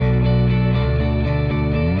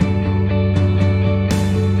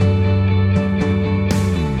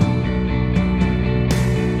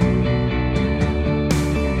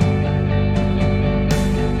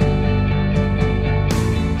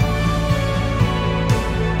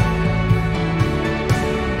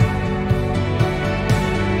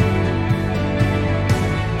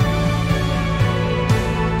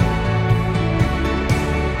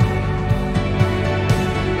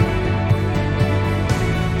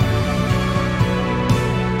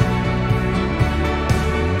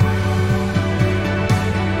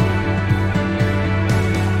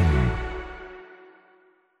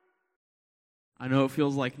it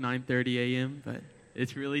feels like 9:30 a.m., but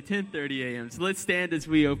it's really 10:30 a.m. So let's stand as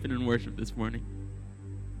we open in worship this morning.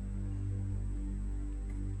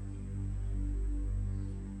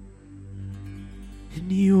 And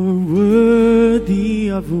you're worthy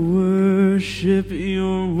of worship,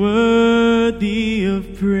 you're worthy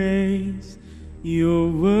of praise, you're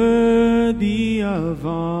worthy of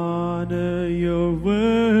honor, you're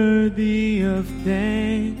worthy of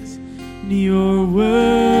thanks, you're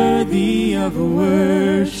worthy of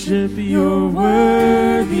worship, you're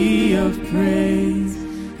worthy of praise,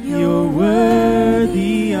 you're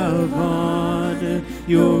worthy of honor,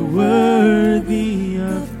 you're worthy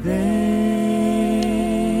of thanks.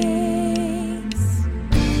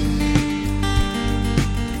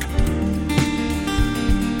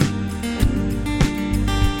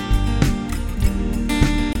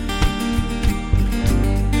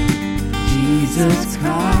 Jesus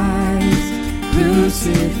Christ,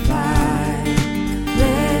 crucified,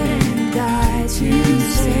 bled and died to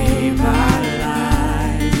save our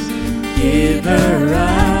lives. Giver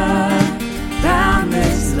of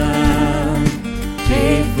boundless love,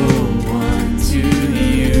 faithful one, to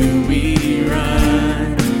you we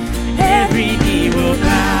run. Every knee will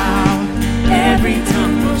bow, every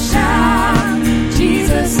tongue will shout,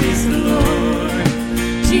 Jesus is the Lord,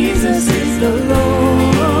 Jesus is the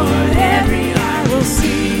Lord. Every eye will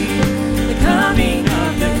see the coming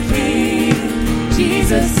of the King.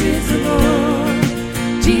 Jesus is the Lord,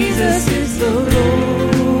 Jesus is the Lord.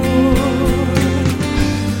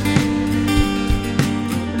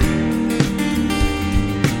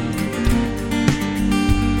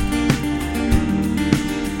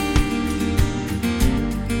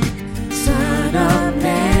 Son of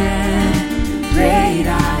man, great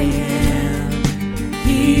I am,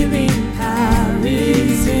 healing power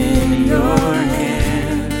is in your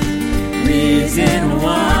hand. Risen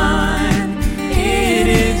one, it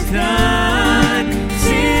is done.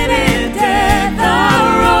 Sin and death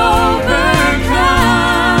are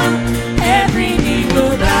overcome. Every knee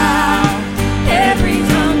will bow, every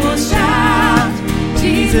tongue will shout,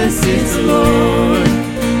 Jesus is the Lord,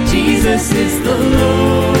 Jesus is the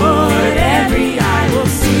Lord. Every eye will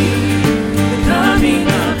see the coming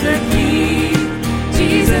of the King.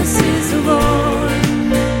 Jesus is the Lord,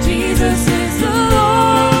 Jesus is the Lord.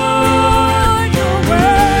 You're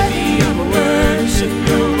worthy of worship,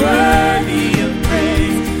 you're worthy of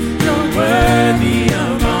praise, you're worthy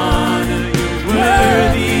of honor, you're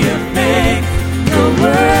worthy of thanks, you're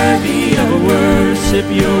worthy of worship,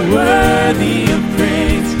 you're worthy of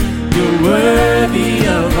praise, you're worthy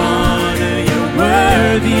of honor, you're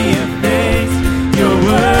worthy of thanks, you're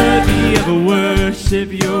worthy of worship,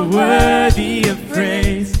 you're worthy of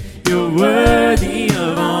praise, you're worthy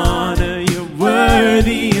of honor, you're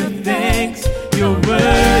worthy of thanks, you're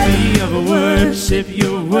worthy of worship,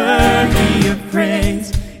 you're worthy of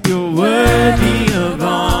praise, you're worthy of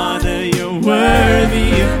honor, you're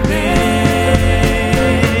worthy of thanks.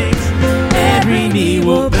 Every knee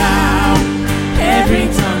will bow, every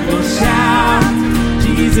tongue will shout,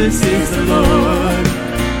 Jesus is the Lord,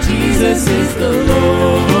 Jesus is the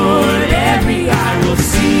Lord. Every eye will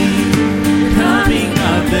see the coming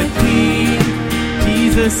of the King.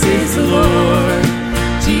 Jesus is the Lord,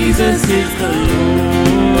 Jesus is the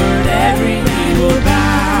Lord. Every knee will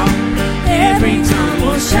bow, every tongue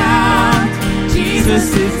will shout,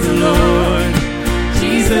 Jesus is the Lord,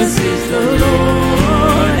 Jesus is the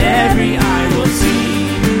Lord. Every eye will see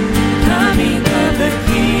the coming of the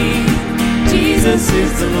King. Jesus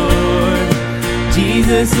is the Lord,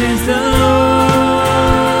 Jesus is the Lord.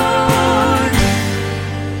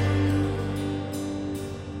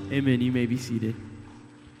 Amen. You may be seated.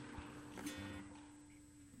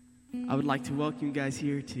 I would like to welcome you guys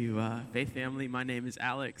here to Faith Family. My name is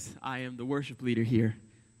Alex. I am the worship leader here.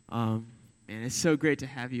 And it's so great to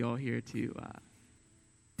have you all here to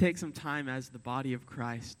take some time as the body of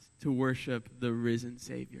Christ to worship the risen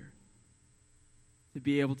Savior. To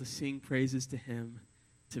be able to sing praises to Him,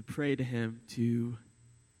 to pray to Him, to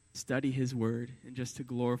study His Word, and just to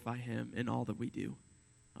glorify Him in all that we do.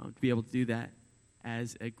 To be able to do that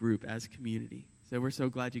as a group, as a community. So we're so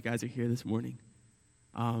glad you guys are here this morning.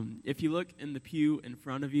 If you look in the pew in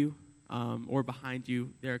front of you or behind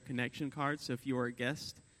you, there are connection cards. So if you are a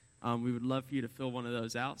guest, we would love for you to fill one of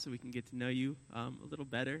those out so we can get to know you a little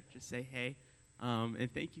better. Just say hey,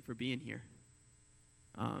 and thank you for being here.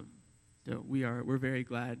 So we're very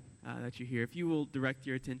glad that you're here. If you will direct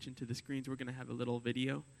your attention to the screens, we're going to have a little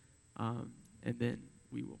video, and then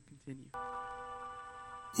we will continue.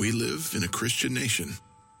 We live in a Christian nation.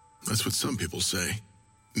 That's what some people say.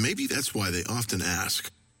 Maybe that's why they often ask,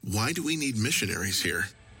 why do we need missionaries here?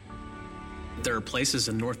 There are places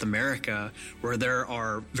in North America where there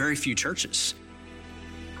are very few churches.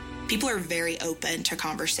 People are very open to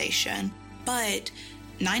conversation, but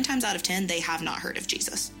 9 times out of 10, they have not heard of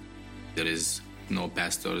Jesus. There is no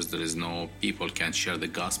pastors, there is no people can share the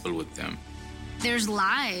gospel with them. There's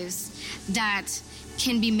lives that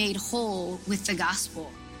can be made whole with the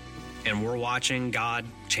gospel. And we're watching God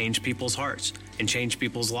change people's hearts and change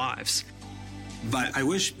people's lives. But I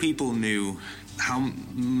wish people knew how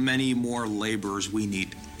many more laborers we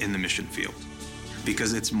need in the mission field,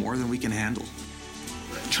 because it's more than we can handle.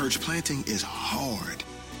 Church planting is hard.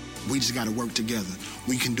 We just got to work together.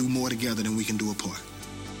 We can do more together than we can do apart.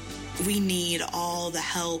 We need all the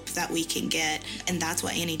help that we can get, and that's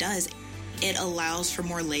what Annie does. It allows for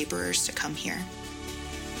more laborers to come here.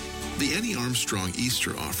 The Annie Armstrong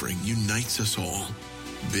Easter offering unites us all,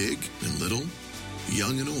 big and little,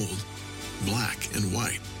 young and old, black and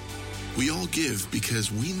white. We all give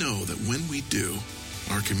because we know that when we do,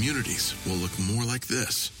 our communities will look more like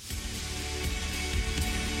this.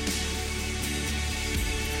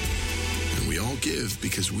 And we all give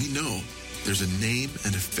because we know there's a name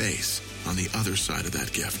and a face on the other side of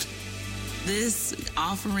that gift. This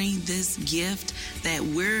offering, this gift that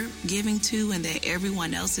we're giving to and that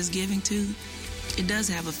everyone else is giving to, it does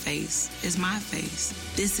have a face. It's my face.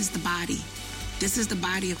 This is the body. This is the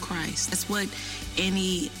body of Christ. That's what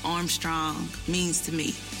Annie Armstrong means to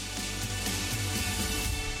me.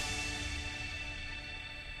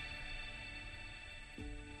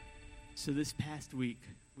 So this past week,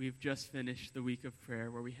 we've just finished the week of prayer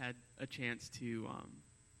where we had a chance to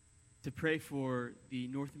pray for the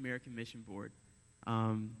North American Mission Board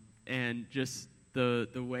and just the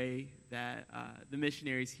way that the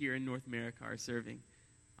missionaries here in North America are serving.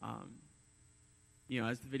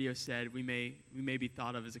 As the video said, we may be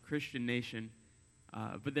thought of as a Christian nation,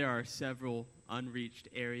 but there are several unreached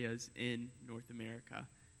areas in North America,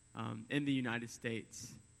 in the United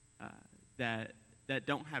States, that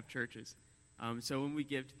don't have churches. So when we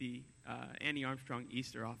give to the Annie Armstrong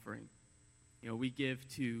Easter offering, we give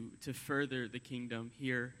to further the kingdom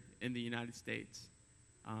here in the United States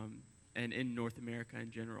and in North America in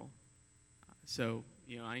general. So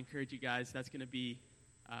I encourage you guys. That's going to be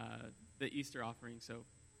the Easter offering. So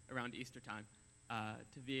around Easter time,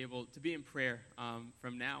 to be able to be in prayer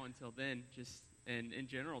from now until then. Just and in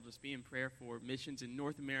general, just be in prayer for missions in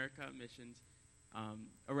North America, missions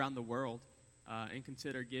around the world, and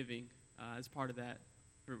consider giving as part of that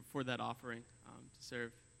for that offering to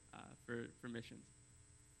serve for missions.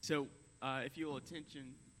 So if you will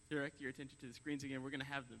direct your attention to the screens again, we're going to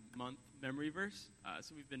have the month memory verse.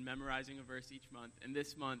 So we've been memorizing a verse each month, and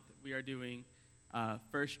this month we are doing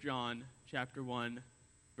 1 John chapter 1,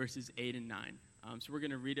 verses 8 and 9. So we're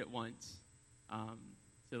going to read it once.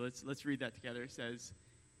 So let's read that together. It says,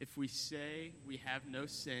 "If we say we have no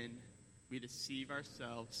sin, we deceive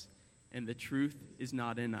ourselves, and the truth is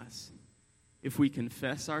not in us. If we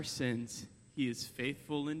confess our sins, he is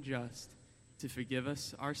faithful and just to forgive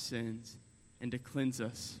us our sins and to cleanse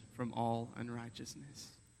us from all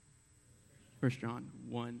unrighteousness." 1 John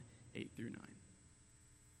 1, 8 through 9.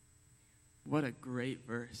 What a great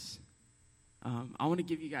verse. I want to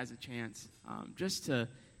give you guys a chance just to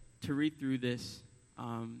read through this,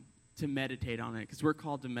 to meditate on it, because we're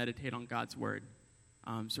called to meditate on God's word.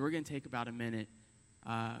 So we're going to take about a minute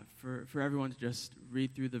for everyone to just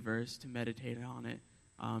read through the verse, to meditate on it,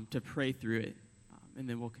 to pray through it, and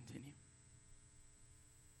then we'll continue.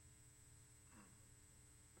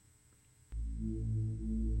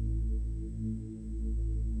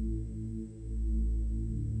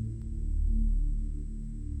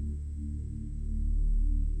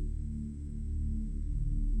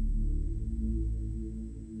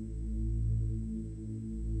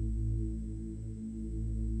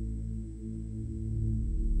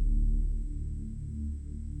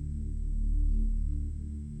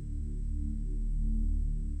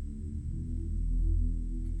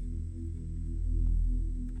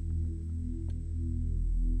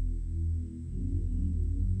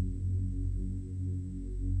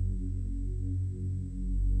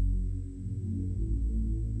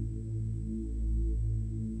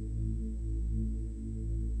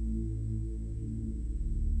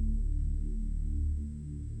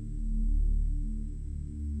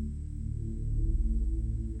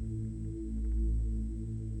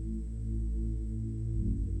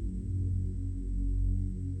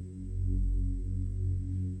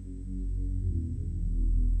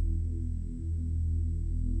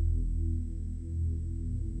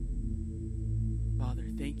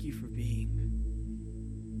 Thank you for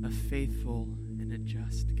being a faithful and a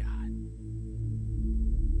just God.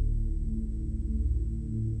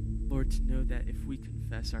 Lord, to know that if we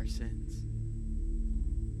confess our sins,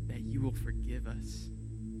 that you will forgive us.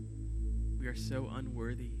 We are so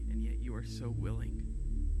unworthy, and yet you are so willing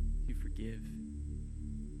to forgive.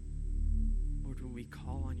 Lord, when we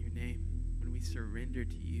call on your name, when we surrender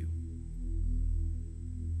to you,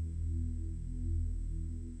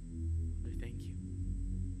 Lord, thank you.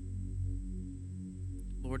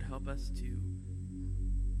 Lord, help us to,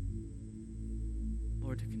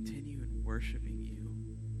 Lord, to continue in worshiping you.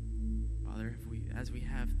 Father, as we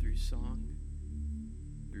have through song,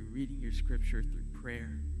 through reading your scripture, through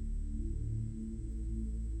prayer,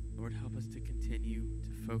 Lord, help us to continue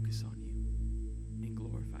to focus on you and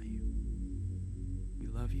glorify you. We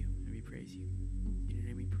love you and we praise you. In your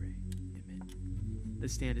name we pray. Amen.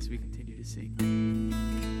 Let's stand as we continue to sing.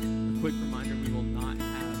 A quick reminder, we will not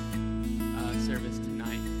have service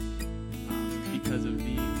tonight because of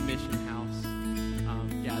the Mission House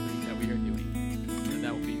gathering that we are doing. And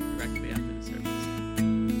that will be directly after the service.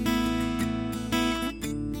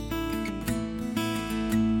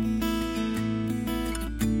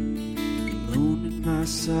 Alone in my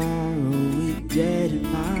sorrow and dead in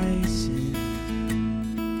my sin,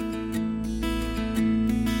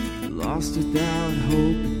 lost without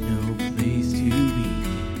hope and no place to begin.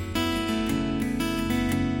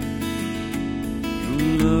 Your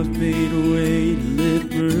love made a way to let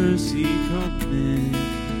mercy come in.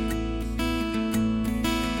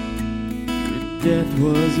 When death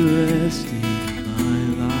was arrested, my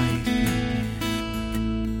life began.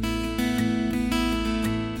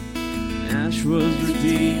 Ash was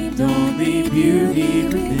redeemed, only beauty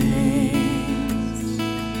remains.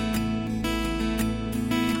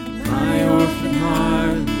 My orphan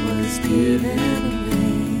heart was given a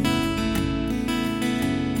name.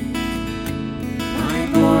 My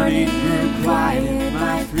mourning grew quiet,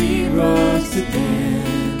 my free rose to dance.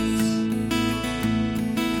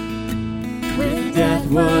 When death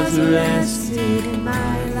was arrested and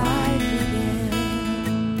my life began.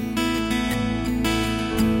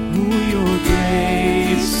 Oh, your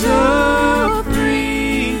grace so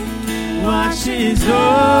free washes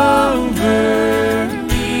over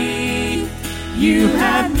me. You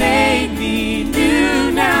have made me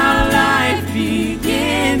new, now life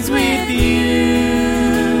begins with you.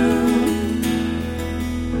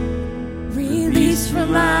 Released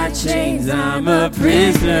from my chains, I'm a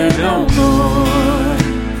prisoner no more.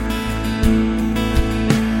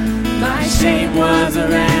 My shame was a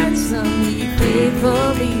ransom he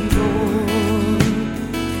faithfully bore.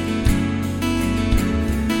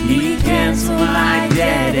 He canceled my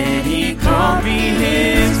debt and he called me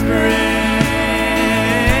his friend.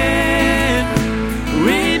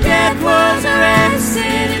 When death was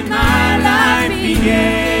arrested and my life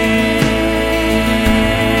began.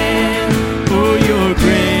 Oh, your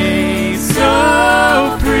grace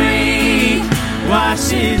so free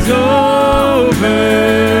washes over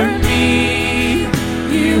me.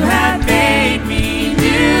 You have made me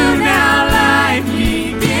new, now life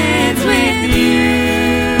begins with you.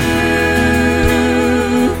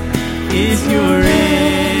 Is your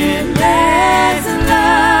endless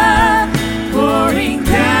love pouring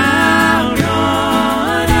down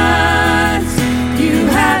on us? You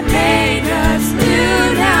have made us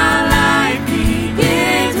new, now life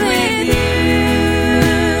begins with you.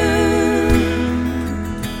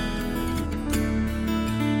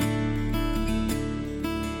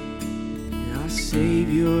 Our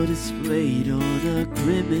Savior displayed on a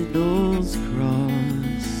criminal's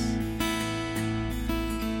cross.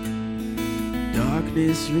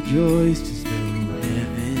 Darkness rejoiced as though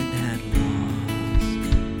heaven had lost.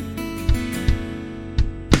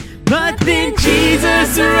 But then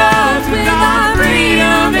Jesus arose with our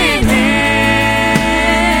freedom in hand.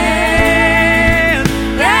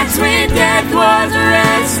 That's when death was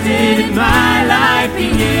arrested and my life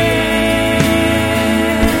began.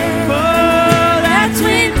 Oh, that's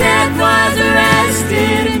when death was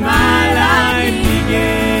arrested and my life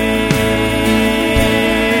began.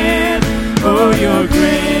 Oh, your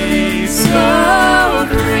grace so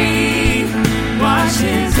free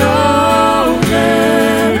washes over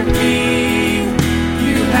me.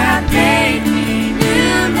 You have made me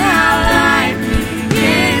new, now life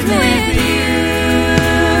begins with you.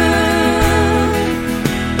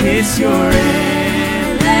 It's your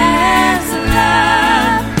endless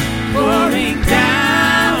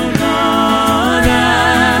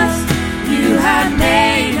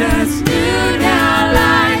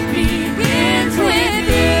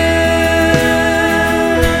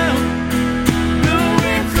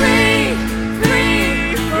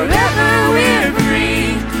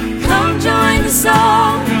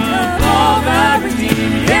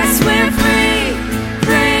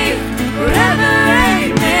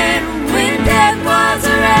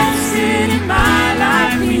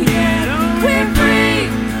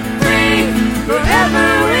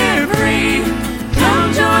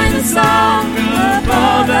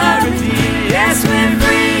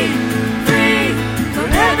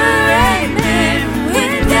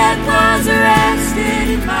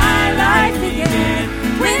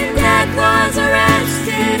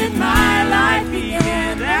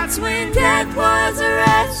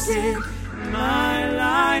my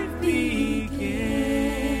life began.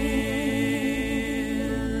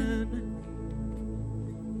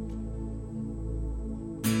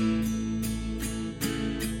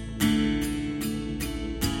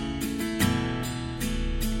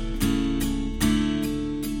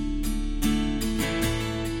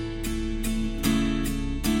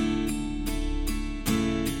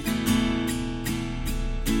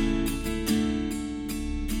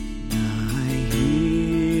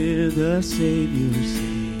 The Savior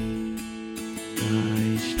say,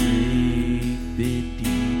 thy strength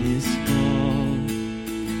indeed is small.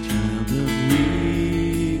 Child of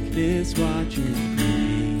weakness, watch and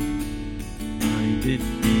pray. Find in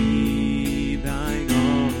me thine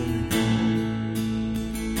all in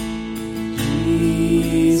all.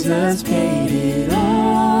 Jesus paid it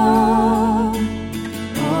all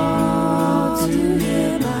to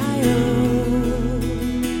him I owe.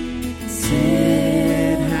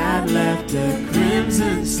 Sin left a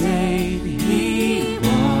crimson stain, he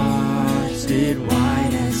washed it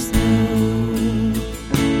white as snow.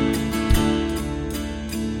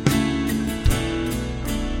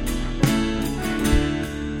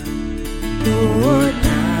 Lord,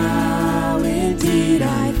 now indeed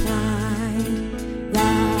I find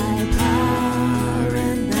thy power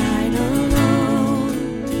and thine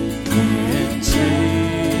alone can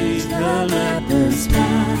change the leper's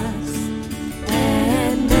past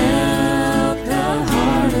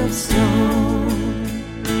stone.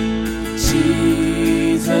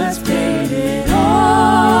 Jesus paid it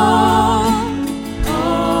all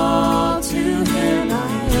to him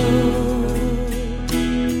I owe.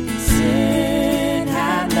 Sin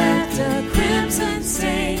had left a crimson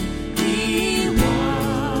stain, he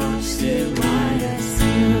washed it white as snow.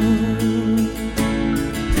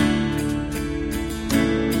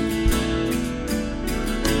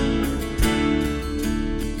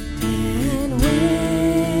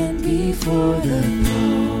 Before the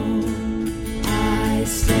throne, I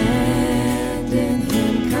stand in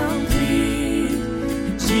him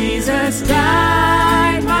complete. Jesus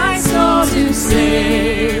died my soul to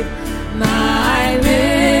save. My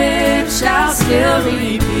lips shall still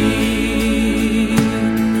repeat.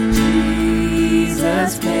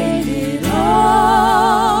 Jesus paid it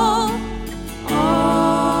all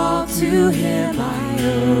to him I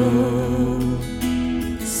owe.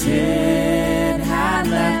 Sin had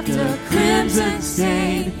left a crimson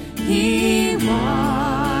stain, he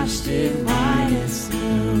washed it white as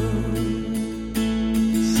snow.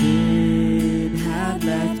 Sin had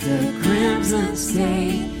left a crimson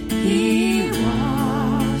stain, he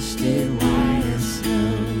washed it white as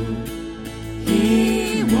snow.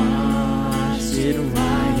 He washed it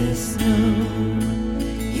white as snow.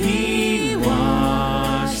 He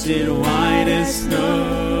washed it white as snow.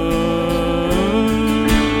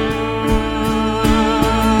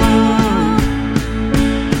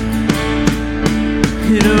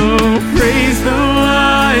 Praise the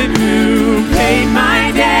one who paid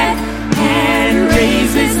my debt and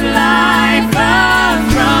raised his life up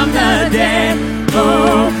from the dead.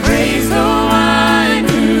 Oh, praise the one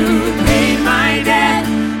who paid my debt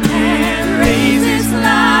and raised his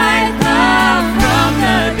life up from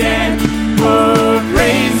the dead. Oh,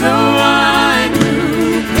 praise the one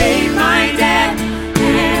who paid my debt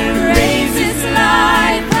and raised his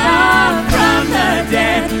life up from the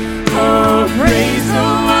dead. Oh, praise the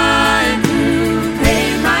one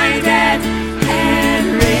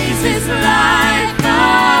life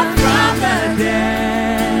up from the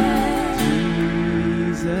dead.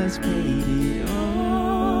 Jesus paid it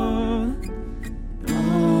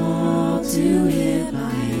all to him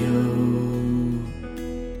I owe.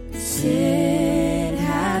 Sin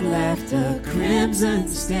had left a crimson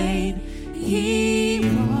stain, he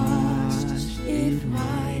washed it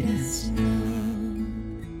white as snow.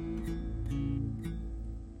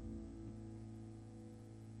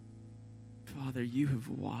 Father, you have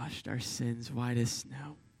washed our sins white as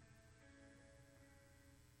snow.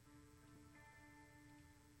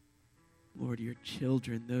 Lord, your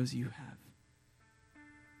children, those you have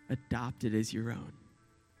adopted as your own.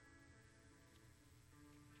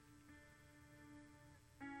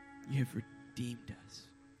 You have redeemed us.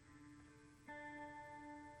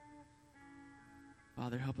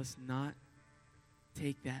 Father, help us not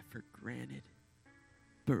take that for granted,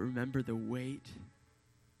 but remember the weight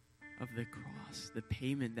of the cross, the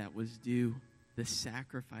payment that was due, the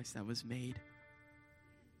sacrifice that was made.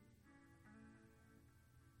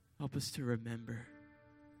 Help us to remember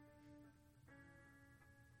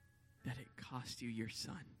that it cost you your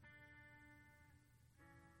son.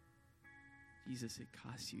 Jesus, it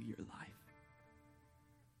cost you your life.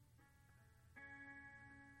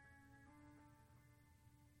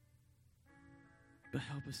 But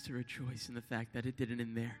help us to rejoice in the fact that it didn't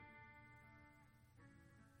end there.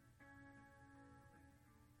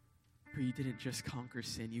 For you didn't just conquer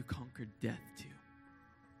sin, you conquered death too.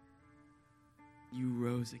 You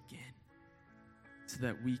rose again so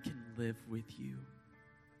that we can live with you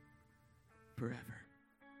forever.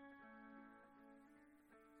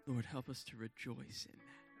 Lord, help us to rejoice in that.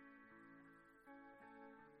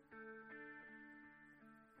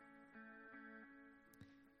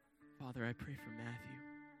 Father, I pray for Matthew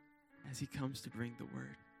as he comes to bring the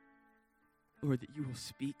word. Lord, that you will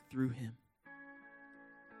speak through him.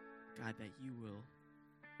 God, that you will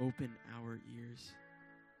open our ears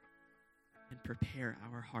and prepare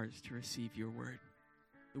our hearts to receive your word,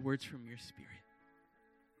 the words from your Spirit.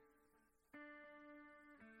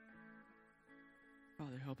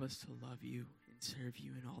 Father, help us to love you and serve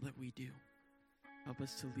you in all that we do. Help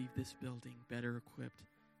us to leave this building better equipped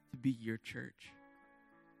to be your church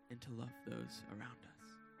and to love those around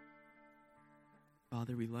us.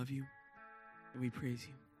 Father, we love you and we praise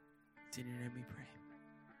you. It's in your name we pray.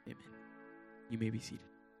 Amen. You may be seated.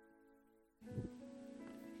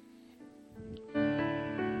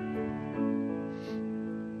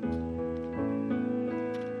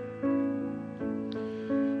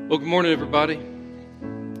 Well, good morning, everybody.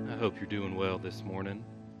 I hope you're doing well this morning.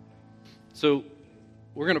 So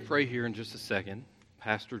we're going to pray here in just a second.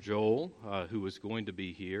 Pastor Joel, who is going to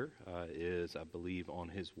be here, is, I believe, on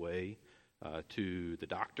his way to the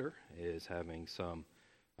doctor, is having some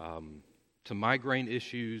migraine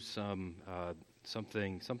issues,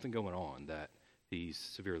 something going on that he's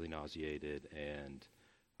severely nauseated, and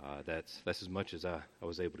that's as much as I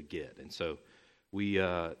was able to get. And so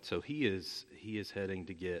he is heading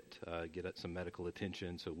to get some medical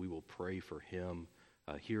attention. So we will pray for him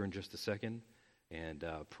here in just a second, and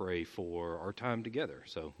pray for our time together.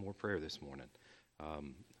 So more prayer this morning.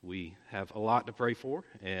 We have a lot to pray for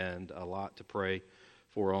and a lot to pray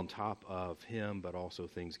for on top of him, but also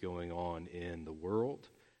things going on in the world,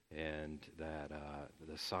 and that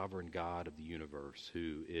the sovereign God of the universe,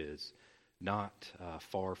 who is not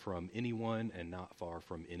far from anyone and not far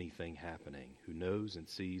from anything happening, who knows and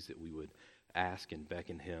sees, that we would ask and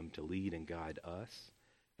beckon him to lead and guide us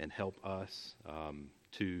and help us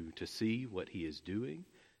to see what he is doing,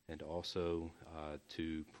 and also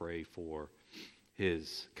to pray for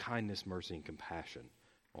his kindness, mercy, and compassion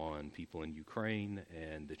on people in Ukraine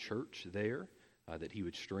and the church there, that he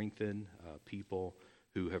would strengthen people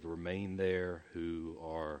who have remained there, who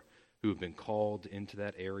have been called into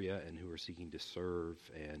that area, and who are seeking to serve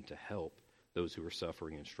and to help those who are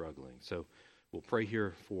suffering and struggling. So we'll pray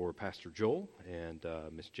here for Pastor Joel and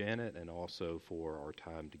Miss Janet, and also for our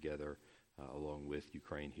time together along with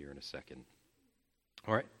Ukraine here in a second.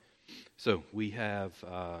 All right. So we're going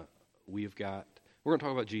to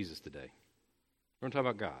talk about Jesus today. We're going to talk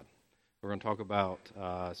about God. We're going to talk about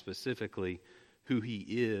specifically who he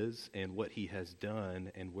is and what he has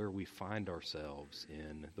done and where we find ourselves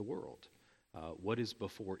in the world. What is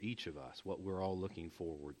before each of us, what we're all looking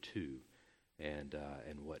forward to, and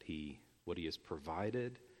what he has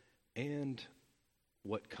provided, and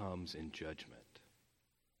what comes in judgment.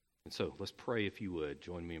 And so let's pray, if you would.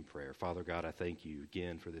 Join me in prayer. Father God, I thank you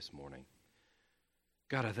again for this morning.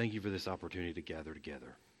 God, I thank you for this opportunity to gather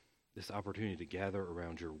together, this opportunity to gather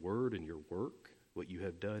around your word and your work, what you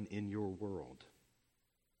have done in your world.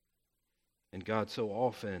 And God, so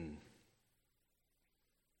often,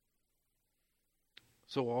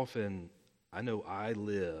 I know I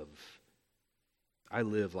live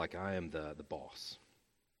like I am the boss,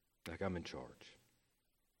 like I'm in charge.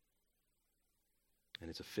 And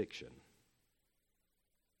it's a fiction.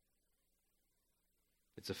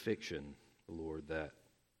 It's a fiction, Lord, that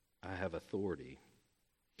I have authority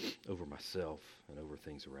over myself and over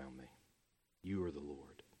things around me. You are the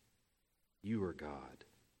Lord. You are God.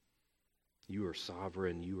 You are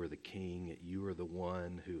sovereign. You are the King. You are the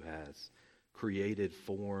one who has created,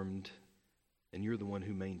 formed, and you're the one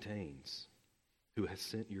who maintains, who has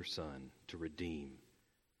sent your Son to redeem,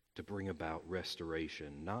 to bring about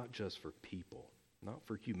restoration, not just for people, not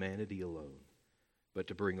for humanity alone, but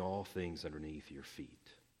to bring all things underneath your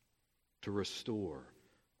feet, to restore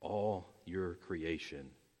all your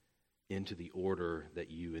creation into the order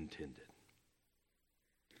that you intended.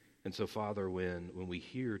 And so, Father, when we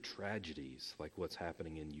hear tragedies like what's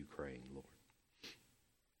happening in Ukraine, Lord,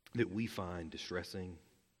 that we find distressing,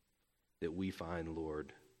 that we find,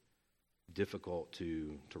 Lord, difficult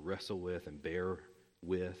to wrestle with and bear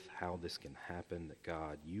with how this can happen, that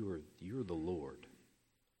God, you're the Lord.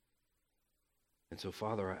 And so,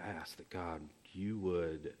 Father, I ask that, God, you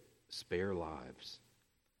would spare lives,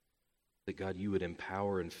 that God, you would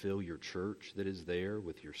empower and fill your church that is there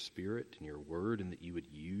with your Spirit and your word, and that you would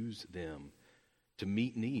use them to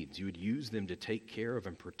meet needs. You would use them to take care of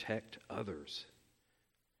and protect others.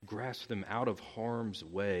 Grasp them out of harm's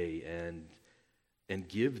way and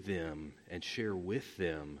give them and share with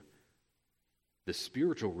them the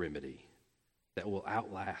spiritual remedy that will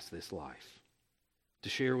outlast this life. To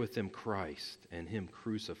share with them Christ and Him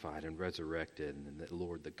crucified and resurrected, and that,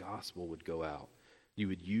 Lord, the gospel would go out. You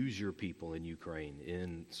would use your people in Ukraine,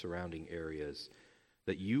 in surrounding areas,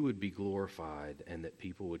 that you would be glorified and that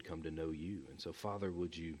people would come to know you. And so, Father,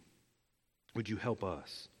 would you help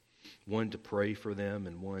us? One, to pray for them,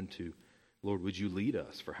 and one to, Lord, would you lead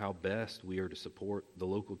us for how best we are to support the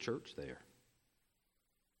local church there?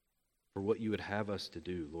 For what you would have us to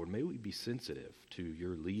do. Lord, may we be sensitive to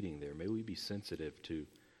your leading there. May we be sensitive to,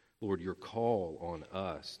 Lord, your call on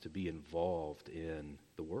us to be involved in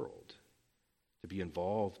the world. To be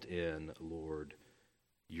involved in, Lord,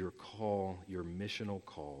 your call, your missional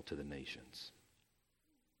call to the nations.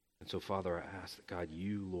 And so, Father, I ask that, God,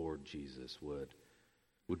 you, Lord Jesus, would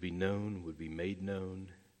be known, would be made known,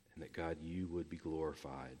 and that, God, you would be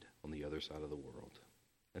glorified on the other side of the world.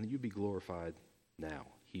 And that you'd be glorified now,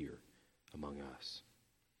 here, among us.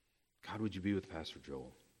 God, would you be with Pastor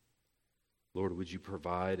Joel? Lord, would you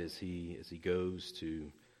provide as he goes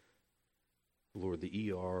to, Lord,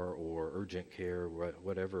 the ER or urgent care,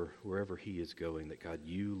 whatever, wherever he is going, that, God,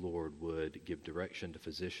 you, Lord, would give direction to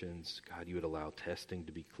physicians. God, you would allow testing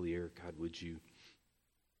to be clear. God, would you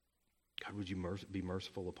be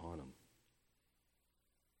merciful upon him?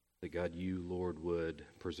 That, God, you, Lord, would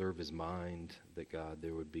preserve his mind. That, God,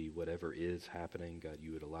 there would be whatever is happening. God,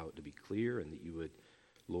 you would allow it to be clear, and that you would,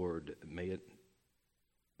 Lord, may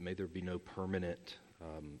there be no permanent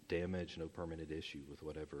damage, no permanent issue with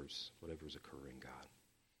whatever's occurring, God.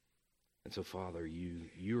 And so, Father,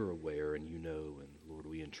 you're aware and you know, and Lord,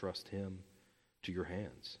 we entrust him to your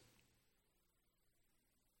hands,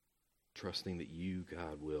 trusting that you,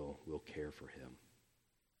 God, will care for him.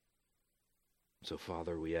 So,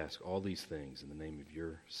 Father, we ask all these things in the name of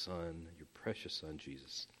your Son, your precious Son,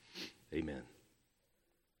 Jesus. Amen.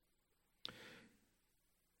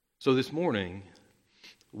 So this morning,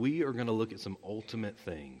 we are going to look at some ultimate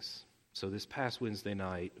things. So this past Wednesday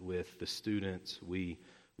night with the students, we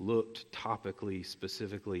looked topically,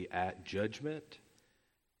 specifically at judgment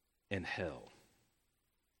and hell.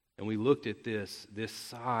 And we looked at this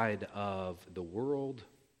side of the world,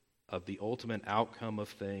 of the ultimate outcome of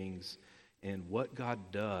things, and what God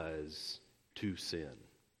does to sin.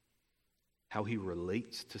 How he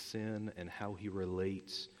relates to sin and how he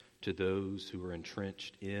relates to those who are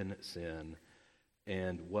entrenched in sin,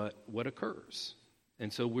 and what occurs.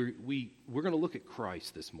 And so we're going to look at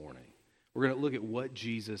Christ this morning. We're going to look at what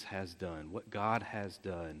Jesus has done, what God has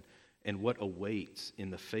done, and what awaits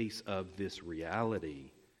in the face of this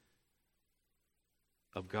reality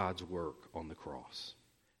of God's work on the cross.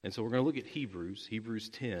 And so we're going to look at Hebrews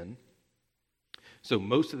 10. So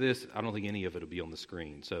most of this, I don't think any of it will be on the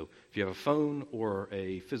screen. So if you have a phone or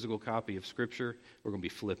a physical copy of Scripture, we're going to be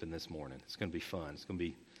flipping this morning. It's going to be fun. It's going to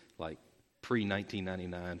be like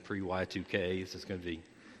pre-1999, pre-Y2K. It's going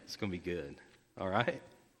to be good. All right?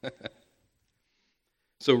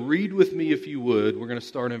 So read with me if you would. We're going to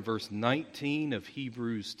start in verse 19 of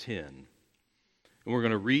Hebrews 10. And we're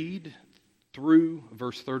going to read through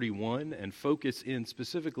verse 31 and focus in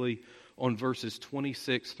specifically on verses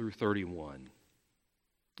 26 through 31.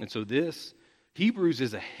 And so Hebrews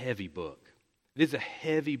is a heavy book. It is a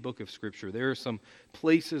heavy book of Scripture. There are some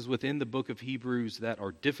places within the book of Hebrews that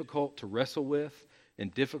are difficult to wrestle with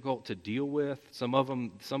and difficult to deal with.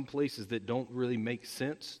 Some places that don't really make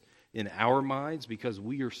sense in our minds because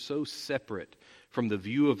we are so separate from the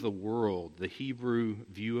view of the world, the Hebrew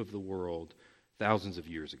view of the world thousands of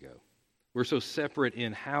years ago. We're so separate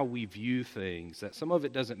in how we view things that some of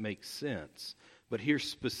it doesn't make sense. But here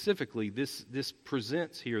specifically, this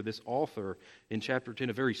presents here, this author in chapter 10,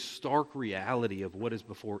 a very stark reality of what is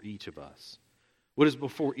before each of us. What is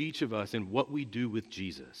before each of us and what we do with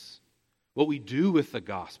Jesus. What we do with the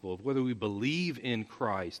gospel, of whether we believe in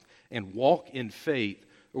Christ and walk in faith,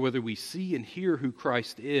 or whether we see and hear who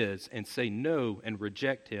Christ is and say no and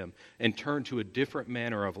reject him and turn to a different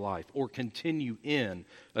manner of life, or continue in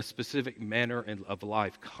a specific manner of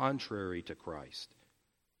life contrary to Christ.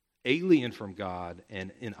 Alien from God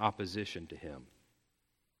and in opposition to him.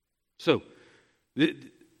 So,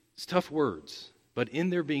 it's tough words, but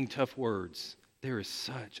in there being tough words, there is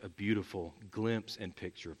such a beautiful glimpse and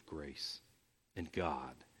picture of grace and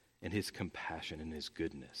God and his compassion and his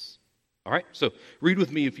goodness. All right, so read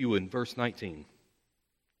with me if you would in verse 19.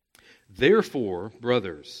 Therefore,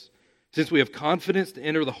 brothers, Since we have confidence to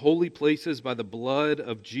enter the holy places by the blood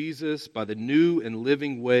of Jesus, by the new and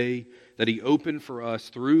living way that he opened for us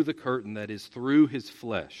through the curtain that is through his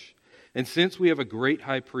flesh. And since we have a great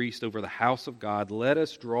high priest over the house of God, let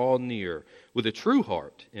us draw near with a true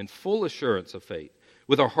heart in full assurance of faith,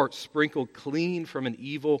 with our hearts sprinkled clean from an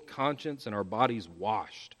evil conscience and our bodies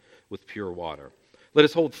washed with pure water. Let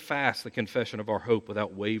us hold fast the confession of our hope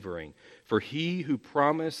without wavering, for he who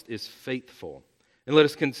promised is faithful. And let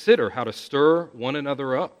us consider how to stir one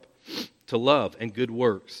another up to love and good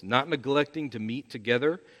works, not neglecting to meet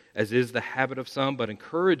together, as is the habit of some, but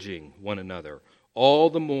encouraging one another,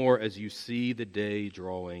 all the more as you see the day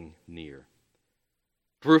drawing near.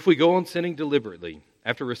 For if we go on sinning deliberately,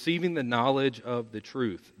 after receiving the knowledge of the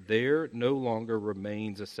truth, there no longer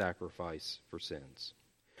remains a sacrifice for sins,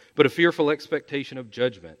 but a fearful expectation of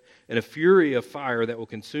judgment and a fury of fire that will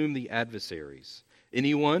consume the adversaries.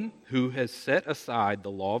 Anyone who has set aside the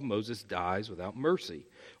law of Moses dies without mercy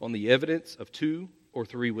on the evidence of 2 or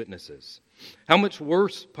 3 witnesses. How much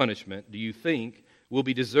worse punishment do you think will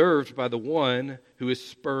be deserved by the one who has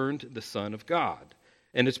spurned the Son of God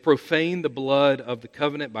and has profaned the blood of the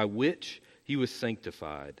covenant by which he was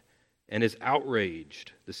sanctified and has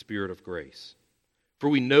outraged the Spirit of grace? For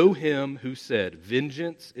we know him who said,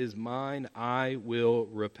 "Vengeance is mine, I will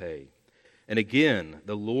repay." And again,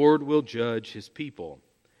 the Lord will judge his people.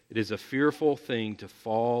 It is a fearful thing to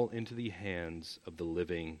fall into the hands of the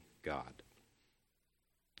living God.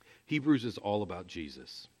 Hebrews is all about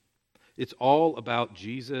Jesus. It's all about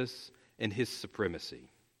Jesus and his supremacy.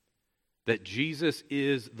 That Jesus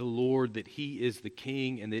is the Lord, that he is the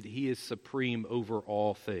King, and that he is supreme over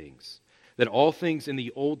all things. That all things in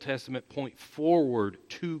the Old Testament point forward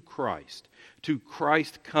to Christ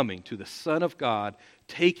coming, to the Son of God,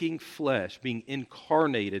 taking flesh, being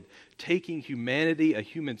incarnated, taking humanity, a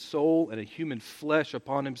human soul and a human flesh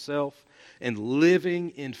upon himself, and living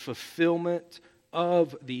in fulfillment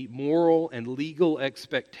of the moral and legal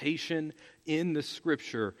expectation in the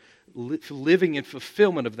Scripture, living in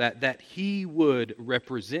fulfillment of that he would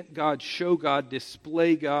represent God, show God,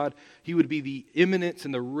 display God. He would be the imminence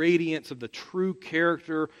and the radiance of the true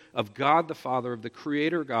character of God the Father, of the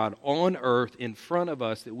Creator God on earth in front of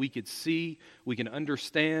us, that we could see, we can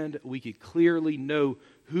understand, we could clearly know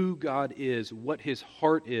who God is, what his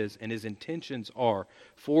heart is, and his intentions are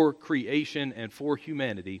for creation and for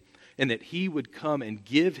humanity, and that he would come and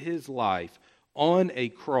give his life on a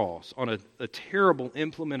cross, on a terrible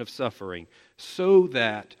implement of suffering, so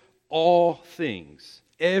that all things,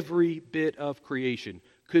 every bit of creation,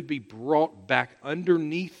 could be brought back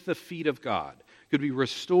underneath the feet of God, could be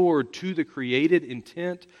restored to the created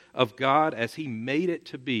intent of God as he made it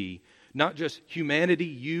to be. Not just humanity,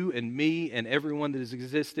 you and me and everyone that has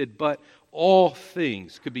existed, but all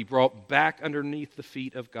things could be brought back underneath the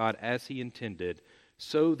feet of God as he intended,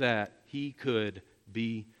 so that he could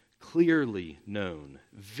be clearly known,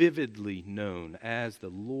 vividly known as the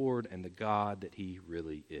Lord and the God that he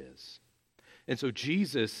really is. And so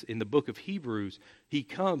Jesus, in the book of Hebrews, he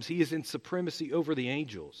comes, he is in supremacy over the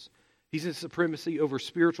angels. He's in supremacy over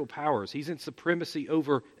spiritual powers. He's in supremacy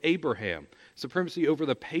over Abraham, supremacy over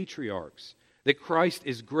the patriarchs. That Christ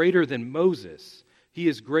is greater than Moses. He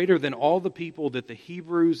is greater than all the people that the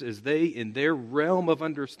Hebrews, as they, in their realm of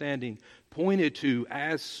understanding, pointed to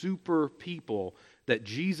as super people, that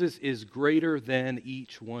Jesus is greater than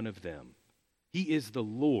each one of them. He is the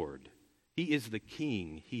Lord. He is the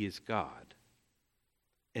King. He is God.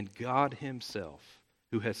 And God himself,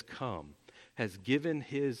 who has come, has given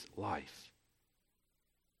his life.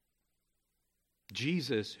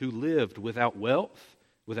 Jesus, who lived without wealth,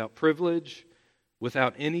 without privilege,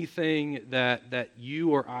 without anything that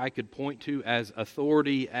you or I could point to as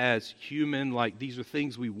authority, as human, like these are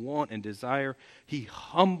things we want and desire. He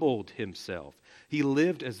humbled himself. He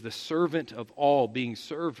lived as the servant of all, being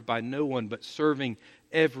served by no one, but serving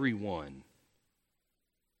everyone.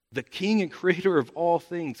 The King and Creator of all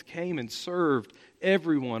things came and served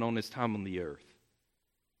everyone on his time on the earth.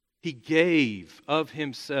 He gave of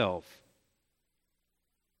himself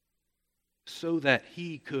so that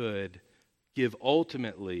he could give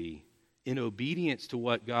ultimately, in obedience to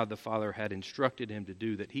what God the Father had instructed him to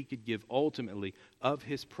do, that he could give ultimately of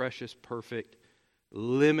his precious, perfect,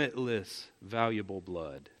 limitless, valuable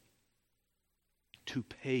blood to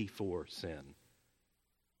pay for sin.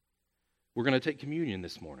 We're going to take communion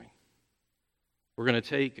this morning. We're going to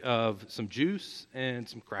take of some juice and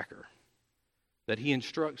some cracker that he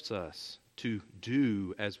instructs us to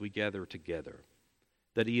do as we gather together.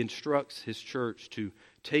 That he instructs his church to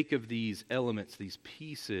take of these elements, these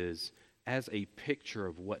pieces, as a picture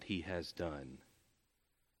of what he has done.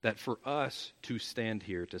 that for us to stand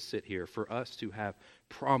here, to sit here, for us to have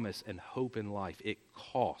promise and hope in life, it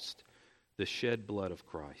cost the shed blood of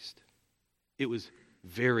Christ. It was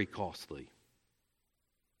very costly.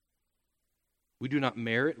 We do not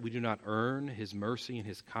merit, we do not earn his mercy and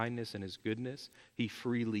his kindness and his goodness. He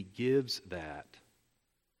freely gives that,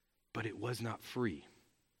 but it was not free.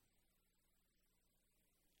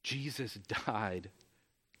 Jesus died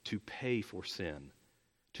to pay for sin,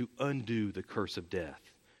 to undo the curse of death,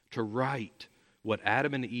 to right what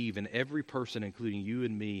Adam and Eve and every person, including you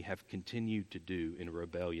and me, have continued to do in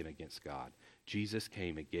rebellion against God. Jesus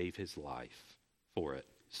came and gave his life for it,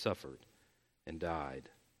 suffered, and died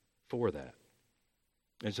for that.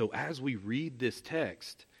 And so as we read this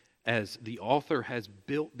text, as the author has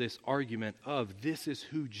built this argument of this is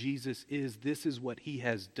who Jesus is, this is what he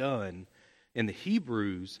has done, and the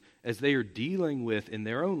Hebrews, as they are dealing with in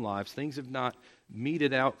their own lives, things have not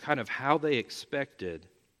meted out kind of how they expected.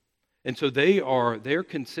 And so they're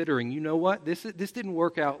considering, you know what, this didn't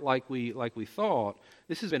work out like we thought.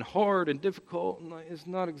 This has been hard and difficult, and it's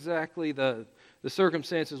not exactly the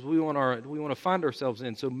circumstances we want to find ourselves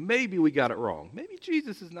in. So maybe we got it wrong. Maybe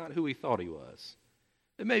Jesus is not who we thought he was.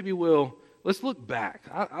 And maybe let's look back.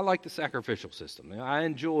 I like the sacrificial system. I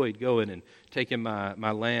enjoyed going and taking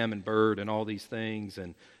my lamb and bird and all these things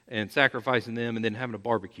and sacrificing them and then having a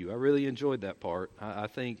barbecue. I really enjoyed that part. I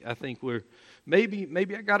think we're maybe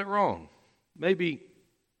I got it wrong. Maybe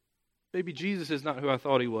Jesus is not who I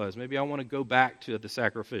thought he was. Maybe I want to go back to the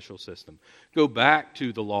sacrificial system. Go back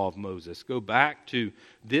to the law of Moses. Go back to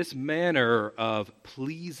this manner of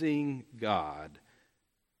pleasing God.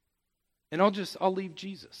 And I'll leave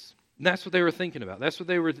Jesus. And that's what they were thinking about. That's what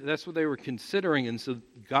they were considering. And so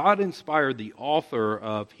God inspired the author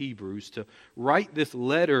of Hebrews to write this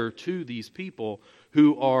letter to these people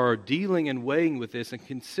who are dealing and weighing with this and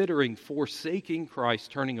considering forsaking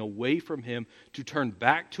Christ, turning away from him to turn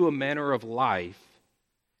back to a manner of life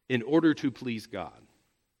in order to please God.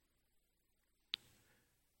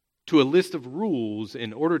 To a list of rules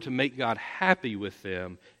in order to make God happy with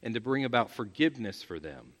them and to bring about forgiveness for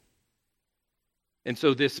them. And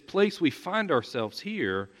so this place we find ourselves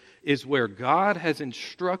here is where God has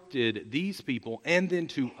instructed these people and then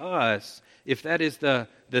to us, if that is the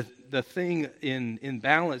thing in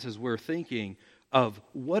balance as we're thinking of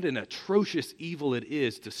what an atrocious evil it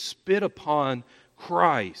is to spit upon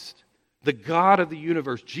Christ, the God of the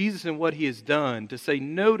universe, Jesus and what he has done, to say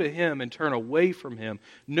no to him and turn away from him,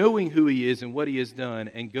 knowing who he is and what he has done,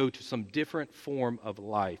 and go to some different form of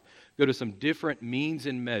life, go to some different means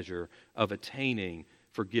and measure of attaining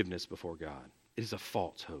forgiveness before God. It is a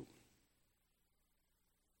false hope.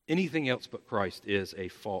 Anything else but Christ is a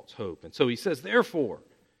false hope. And so he says, therefore,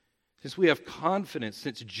 since we have confidence,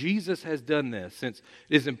 since Jesus has done this, since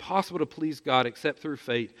it is impossible to please God except through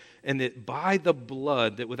faith, and that by the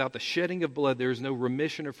blood, that without the shedding of blood there is no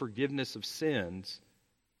remission or forgiveness of sins,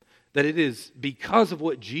 that it is because of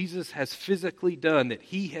what Jesus has physically done that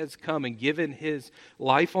he has come and given his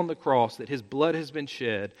life on the cross, that his blood has been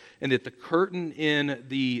shed, and that the curtain in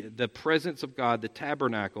the presence of God, the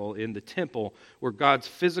tabernacle in the temple, where God's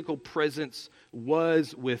physical presence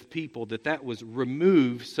was with people, that was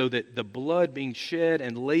removed so that the blood being shed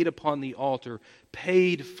and laid upon the altar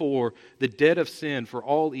paid for the debt of sin for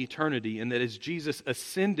all eternity, and that as Jesus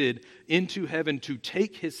ascended into heaven to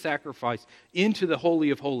take his sacrifice into the Holy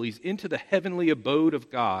of Holies, into the heavenly abode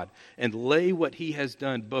of God, and lay what he has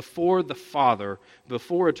done before the Father,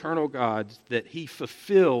 before eternal God, that he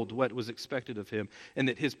fulfilled what was expected of him, and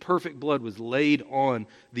that his perfect blood was laid on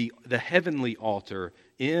the heavenly altar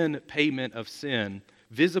in payment of sin,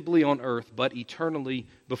 visibly on earth, but eternally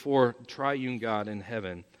before triune God in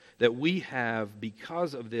heaven. That we have,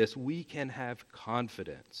 because of this, we can have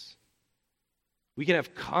confidence. We can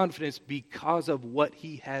have confidence because of what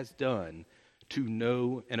he has done to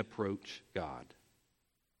know and approach God.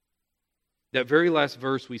 That very last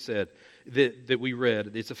verse we said, that we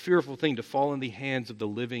read, it's a fearful thing to fall in the hands of the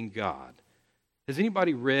living God. Has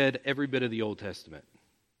anybody read every bit of the Old Testament?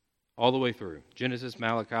 All the way through. Genesis,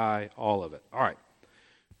 Malachi, all of it. All right.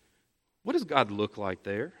 What does God look like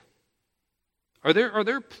there? Are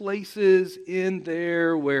there places in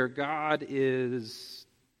there where God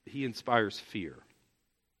he inspires fear?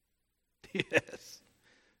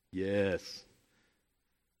 Yes.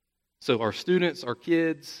 So our students, our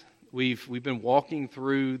kids, we've been walking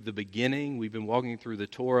through the beginning. We've been walking through the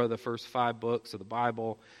Torah, the first 5 books of the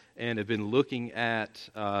Bible, and have been looking at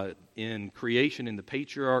in creation in the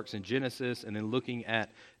patriarchs in Genesis, and then looking at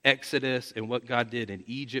Exodus and what God did in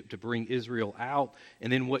Egypt to bring Israel out,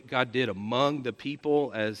 and then what God did among the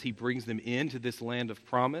people as he brings them into this land of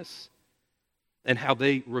promise. and how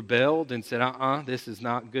they rebelled and said, this is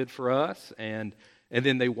not good for us. And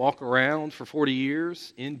then they walk around for 40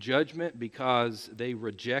 years in judgment because they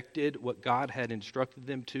rejected what God had instructed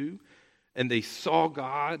them to. And they saw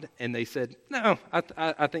God and they said, no,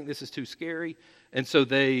 I think this is too scary. And so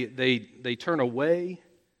they turn away.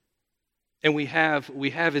 And we have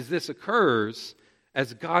as this occurs,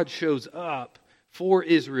 as God shows up for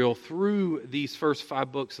Israel through these first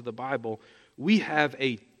 5 books of the Bible, we have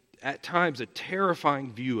at times a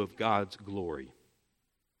terrifying view of God's glory.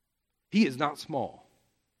 He is not small.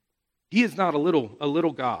 He is not a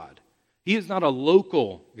little God. He is not a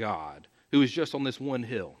local God who is just on this one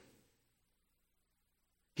hill.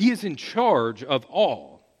 He is in charge of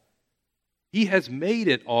all. He has made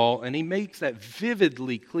it all, and he makes that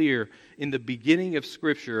vividly clear in the beginning of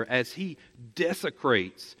Scripture as he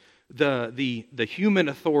desecrates the human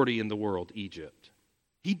authority in the world, Egypt.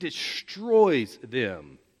 He destroys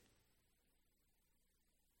them.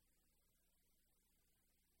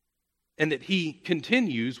 And that he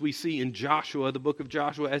continues, we see in Joshua, the book of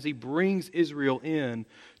Joshua, as he brings Israel in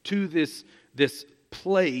to this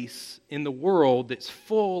place in the world that's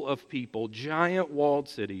full of people, giant walled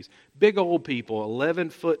cities, big old people,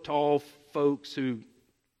 11-foot tall folks who've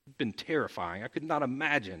been terrifying. I could not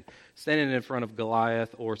imagine standing in front of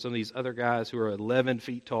Goliath or some of these other guys who are 11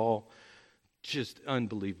 feet tall. Just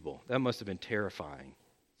unbelievable. That must have been terrifying.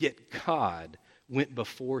 Yet God went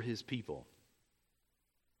before his people.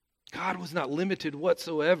 God was not limited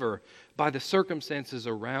whatsoever by the circumstances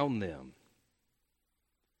around them.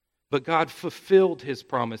 But God fulfilled his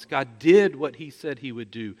promise. God did what he said he would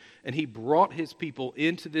do. And he brought his people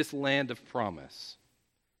into this land of promise.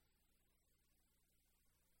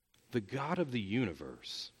 The God of the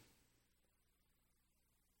universe,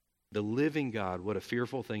 the living God, what a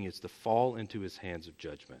fearful thing is to fall into his hands of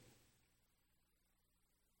judgment.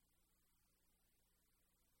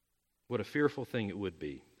 What a fearful thing it would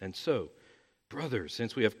be. And so, brothers,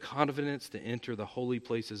 since we have confidence to enter the holy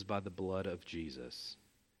places by the blood of Jesus,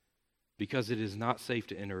 because it is not safe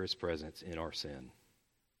to enter his presence in our sin.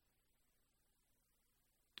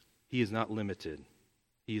 He is not limited.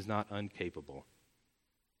 He is not incapable.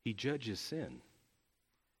 He judges sin.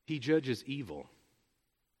 He judges evil.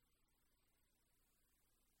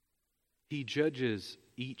 He judges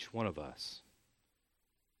each one of us.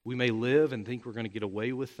 We may live and think we're going to get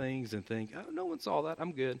away with things and think, oh, no one saw that,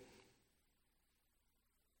 I'm good.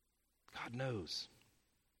 God knows.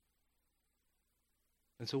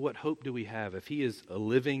 And so what hope do we have? If he is a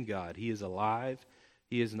living God, he is alive,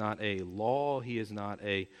 he is not a law, he is not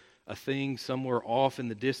a thing somewhere off in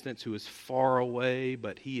the distance who is far away,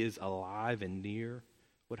 but he is alive and near.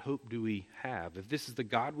 What hope do we have? If this is the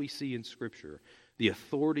God we see in Scripture, the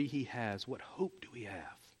authority he has, what hope do we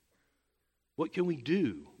have? What can we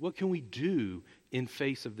do? What can we do in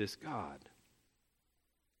face of this God?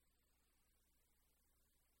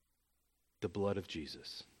 The blood of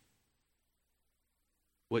Jesus.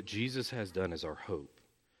 What Jesus has done is our hope.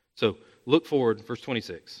 So look forward, verse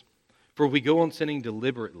 26. For we go on sinning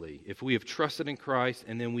deliberately if we have trusted in Christ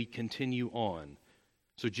and then we continue on.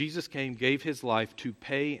 So Jesus came, gave his life to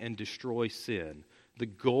pay and destroy sin. The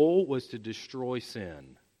goal was to destroy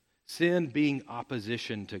sin. Sin being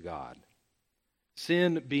opposition to God.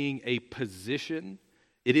 Sin being a position.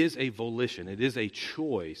 It is a volition. It is a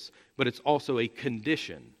choice, but it's also a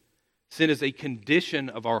condition. Sin is a condition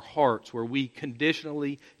of our hearts where we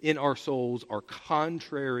conditionally in our souls are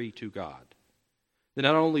contrary to God. That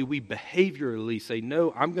not only we behaviorally say,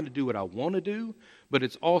 no, I'm going to do what I want to do, but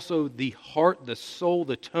it's also the heart, the soul,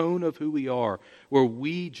 the tone of who we are, where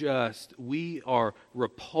we are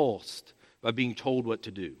repulsed by being told what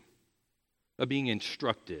to do, by being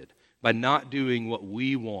instructed, by not doing what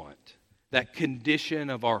we want. That condition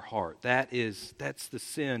of our heart, that's the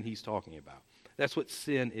sin he's talking about. That's what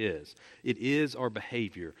sin is. It is our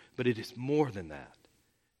behavior, but it is more than that.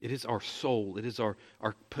 It is our soul. It is our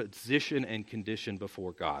position and condition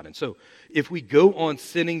before God. And so if we go on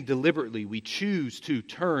sinning deliberately, we choose to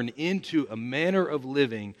turn into a manner of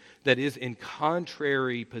living that is in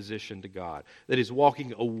contrary position to God, that is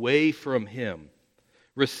walking away from him,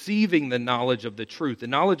 receiving the knowledge of the truth, the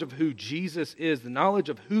knowledge of who Jesus is, the knowledge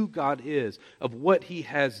of who God is, of what he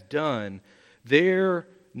has done, there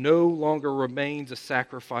no longer remains a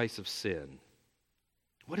sacrifice of sin.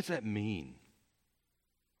 What does that mean?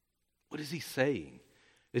 What is he saying?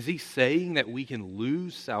 Is he saying that we can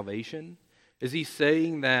lose salvation? Is he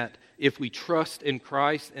saying that if we trust in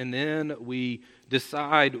Christ and then we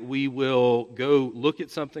decide we will go look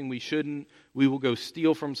at something we shouldn't, we will go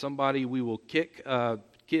steal from somebody, we will kick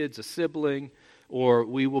kids, a sibling, or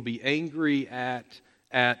we will be angry at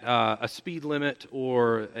at a speed limit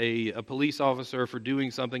or a police officer for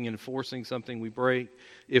doing something, enforcing something we break,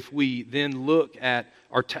 if we then look at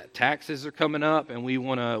our taxes are coming up and we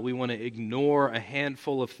want to ignore a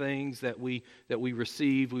handful of things that we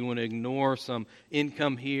receive, we want to ignore some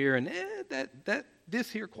income here, and that this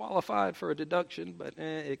here qualified for a deduction, but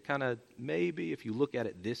it kind of maybe if you look at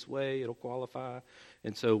it this way, it'll qualify,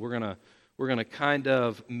 and so we're gonna kind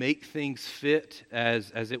of make things fit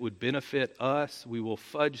as it would benefit us. We will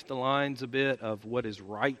fudge the lines a bit of what is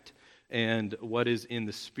right and what is in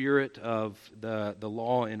the spirit of the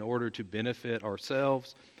law in order to benefit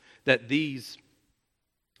ourselves. That these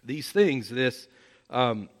things, is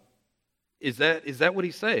that what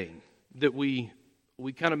he's saying? That we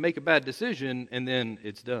kind of make a bad decision and then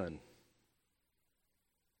it's done?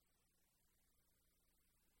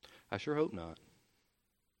 I sure hope not.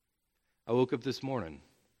 I woke up this morning,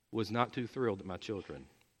 was not too thrilled at my children.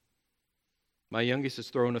 My youngest is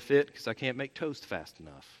throwing a fit because I can't make toast fast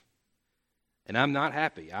enough. And I'm not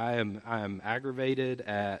happy. I am aggravated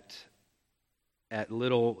I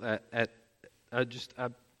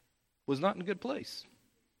was not in a good place.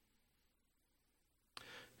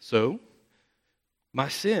 So, my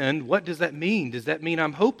sin, what does that mean? Does that mean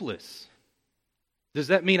I'm hopeless? Does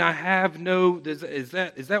that mean I have no, is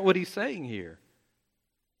that what he's saying here?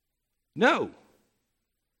 No.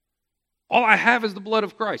 All I have is the blood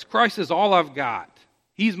of Christ. Christ is all I've got.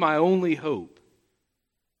 He's my only hope.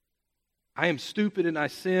 I am stupid and I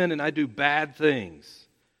sin and I do bad things.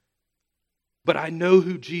 But I know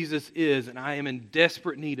who Jesus is and I am in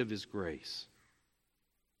desperate need of His grace.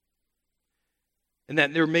 And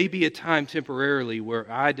that there may be a time temporarily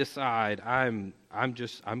where I decide I'm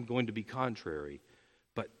going to be contrary.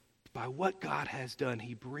 But by what God has done,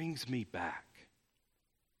 He brings me back.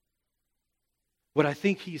 What I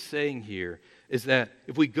think he's saying here is that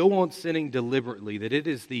if we go on sinning deliberately, that it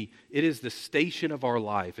is the station of our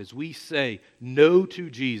life as we say no to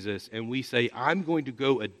Jesus and we say, I'm going to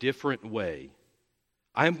go a different way.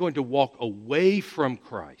 I'm going to walk away from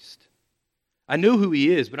Christ. I know who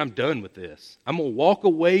He is, but I'm done with this. I'm going to walk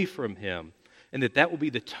away from Him, and that will be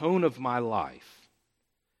the tone of my life.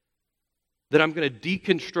 That I'm going to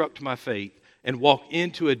deconstruct my faith and walk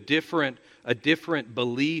into a different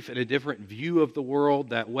belief and a different view of the world,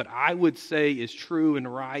 that what I would say is true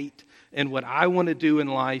and right and what I want to do in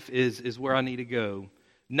life is where I need to go,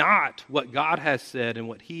 not what God has said and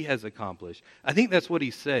what He has accomplished. I think that's what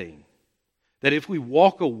he's saying. That if we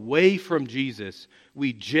walk away from Jesus,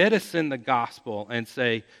 we jettison the gospel and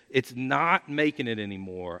say, it's not making it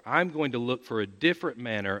anymore. I'm going to look for a different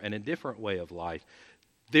manner and a different way of life.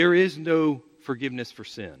 There is no forgiveness for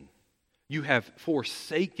sin. You have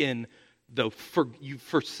forsaken you've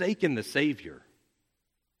forsaken the Savior.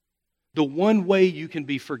 The one way you can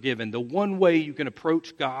be forgiven, the one way you can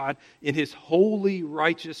approach God in His holy,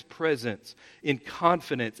 righteous presence, in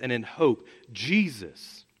confidence and in hope,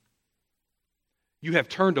 Jesus. You have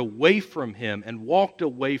turned away from Him and walked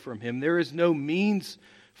away from Him. There is no means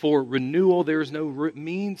for renewal. There is no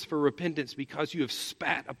means for repentance because you have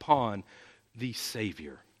spat upon the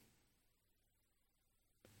Savior.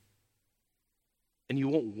 And you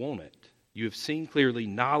won't want it. You have seen clearly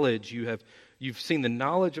knowledge. You've seen the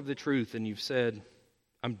knowledge of the truth and you've said,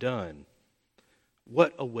 I'm done.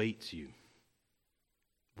 What awaits you?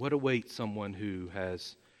 What awaits someone who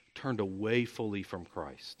has turned away fully from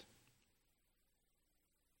Christ?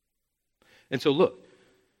 And so look,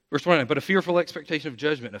 verse 29, but a fearful expectation of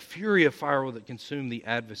judgment, a fury of fire will consume the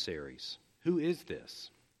adversaries. Who is this?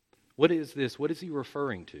 What is this? What is he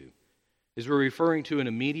referring to? Is he referring to an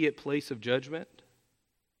immediate place of judgment?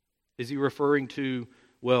 Is he referring to,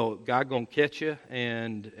 well, God gonna catch you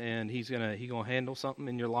and he's gonna handle something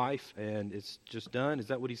in your life and it's just done? Is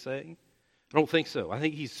that what he's saying? I don't think so. I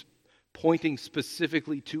think he's pointing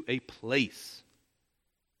specifically to a place.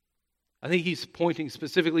 I think he's pointing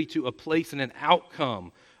specifically to a place and an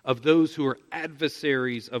outcome of those who are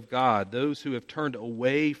adversaries of God, those who have turned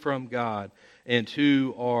away from God and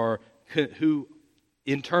who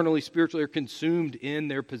internally, spiritually are consumed in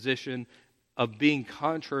their position of being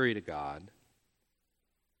contrary to God,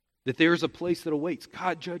 that there's a place that awaits.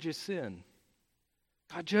 God judges sin.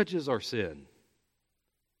 God judges our sin.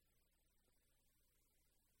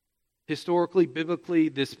 Historically, biblically,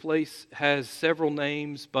 this place has several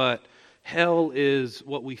names, but hell is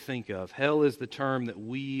what we think of. Hell is the term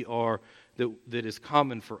that is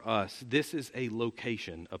common for us. This is a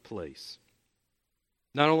location, a place.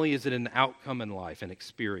 Not only is it an outcome in life, an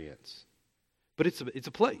experience, but it's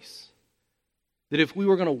a place. That if we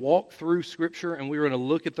were going to walk through Scripture and we were going to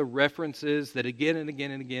look at the references that again and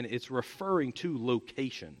again and again, it's referring to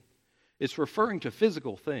location. It's referring to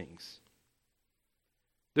physical things.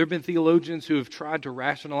 There have been theologians who have tried to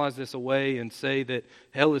rationalize this away and say that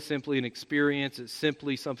hell is simply an experience. It's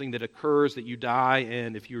simply something that occurs, that you die,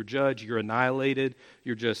 and if you're judged, you're annihilated.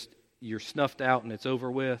 You're snuffed out, and it's over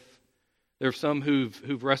with. There are some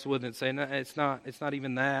who've wrestled with it and say, no, it's not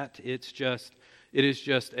even that. It's a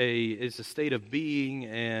state of being,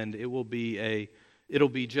 and it'll be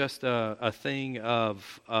just a thing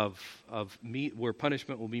of meat where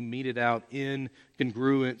punishment will be meted out in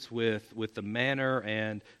congruence with the manner,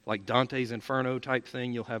 and like Dante's Inferno type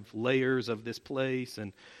thing. You'll have layers of this place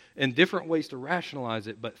and different ways to rationalize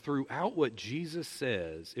it. But throughout what Jesus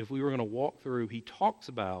says, if we were going to walk through, he talks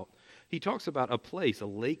about a place, a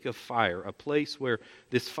lake of fire, a place where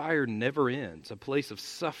this fire never ends, a place of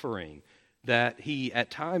suffering that he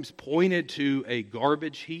at times pointed to a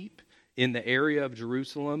garbage heap in the area of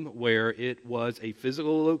Jerusalem where it was a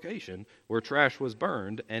physical location where trash was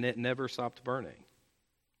burned and it never stopped burning.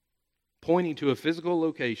 Pointing to a physical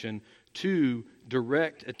location to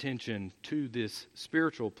direct attention to this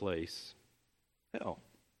spiritual place, hell.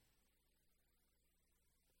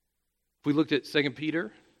 If we looked at 2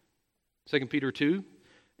 Peter 2,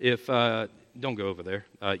 don't go over there.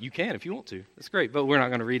 You can if you want to. That's great, but we're not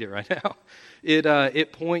going to read it right now.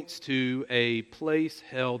 It points to a place,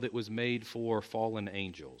 hell, that was made for fallen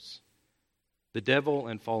angels. The devil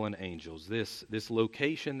and fallen angels. This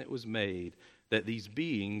location that was made that these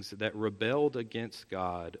beings that rebelled against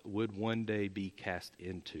God would one day be cast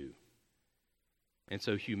into. And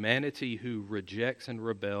so humanity who rejects and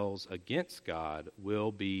rebels against God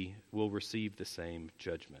will receive the same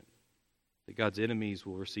judgment. That God's enemies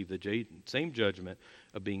will receive the same judgment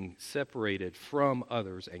of being separated from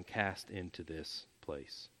others and cast into this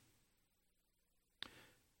place.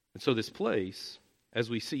 And so this place, as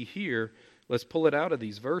we see here, let's pull it out of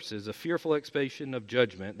these verses, a fearful expectation of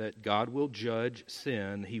judgment, that God will judge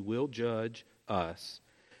sin, he will judge us,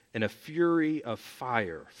 and a fury of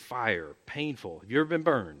fire, painful. Have you ever been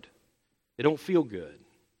burned? It don't feel good.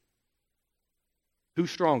 Who's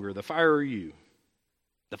stronger, the fire or you?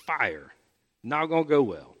 The fire. Not going to go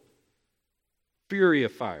well. Fury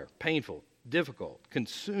of fire, painful, difficult,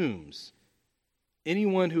 consumes.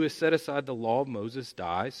 Anyone who has set aside the law of Moses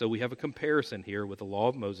dies. So we have a comparison here with the law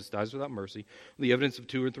of Moses, dies without mercy, the evidence of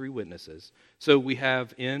 2 or 3 witnesses. So we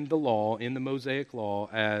have in the law, in the Mosaic law,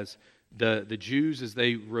 as the Jews as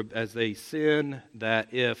they sin,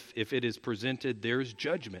 that if it is presented, there's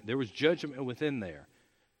judgment. There was judgment within there.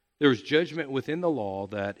 There was judgment within the law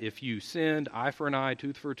that if you sinned, eye for an eye,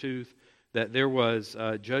 tooth for a tooth, that there was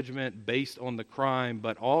judgment based on the crime,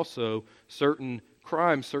 but also certain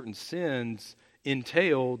crimes, certain sins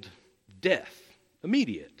entailed death,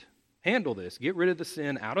 immediate. Handle this, get rid of the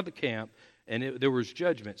sin out of the camp, and there was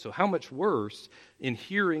judgment. So how much worse in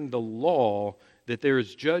hearing the law that there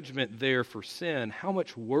is judgment there for sin, how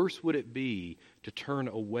much worse would it be to turn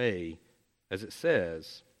away, as it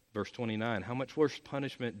says, verse 29, how much worse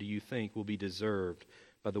punishment do you think will be deserved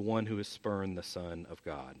by the one who has spurned the Son of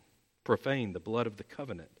God? Profane the blood of the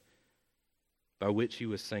covenant by which he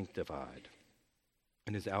was sanctified,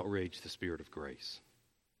 and has outraged the Spirit of grace.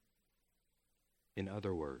 In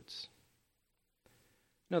other words,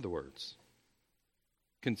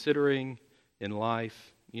 considering in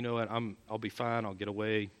life, you know what, I'll be fine, I'll get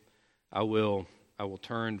away, I will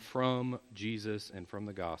turn from Jesus and from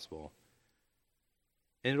the gospel,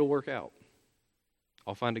 and it'll work out.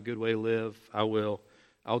 I'll find a good way to live.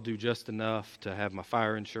 I'll do just enough to have my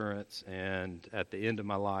fire insurance, and at the end of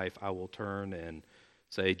my life, I will turn and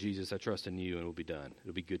say, Jesus, I trust in you, and it'll be done.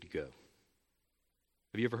 It'll be good to go.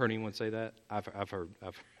 Have you ever heard anyone say that? I've heard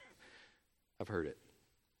it.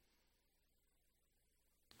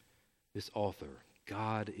 This author,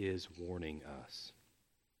 God is warning us.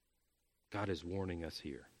 God is warning us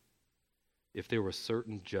here. If there was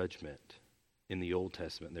certain judgment in the Old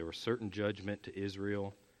Testament, there was certain judgment to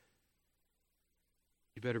Israel,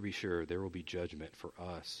 you better be sure there will be judgment for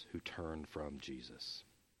us who turn from Jesus.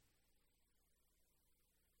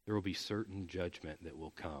 There will be certain judgment that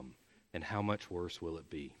will come. And how much worse will it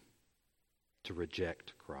be to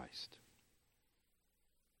reject Christ?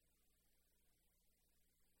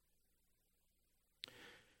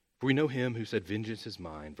 For we know him who said, vengeance is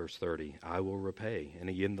mine, verse 30, I will repay. And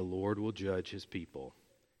again, the Lord will judge his people.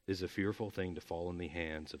 It is a fearful thing to fall in the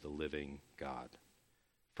hands of the living God.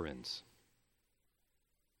 Friends,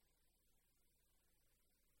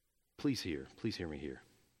 please hear me here.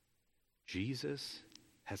 Jesus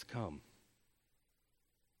has come.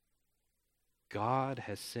 God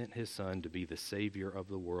has sent his Son to be the Savior of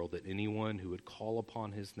the world, that anyone who would call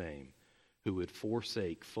upon his name, who would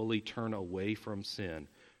forsake, fully turn away from sin,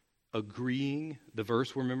 agreeing, the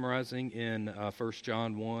verse we're memorizing in 1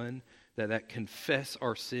 John 1, that confess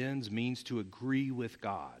our sins means to agree with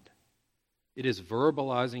God. It is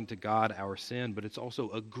verbalizing to God our sin, but it's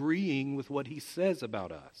also agreeing with what he says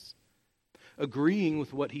about us. Agreeing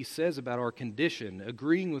with what he says about our condition,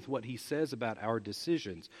 agreeing with what he says about our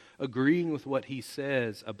decisions, agreeing with what he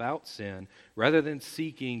says about sin, rather than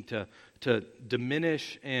seeking to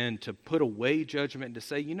diminish and to put away judgment and to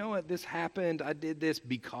say, you know what, this happened, I did this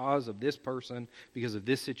because of this person, because of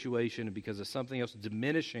this situation, and because of something else,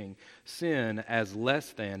 diminishing sin as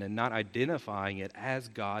less than and not identifying it as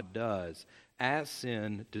God does, as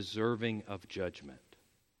sin deserving of judgment.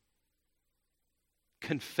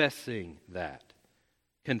 Confessing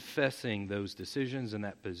those decisions and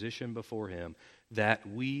that position before him, that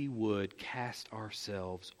we would cast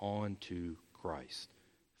ourselves onto Christ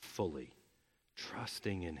fully,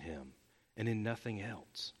 trusting in him and in nothing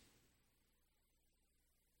else.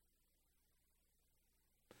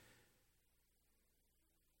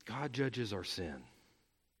 God judges our sin.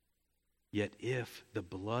 Yet if the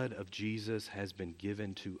blood of Jesus has been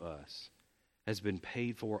given to us, has been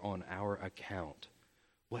paid for on our account,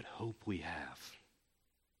 what hope we have.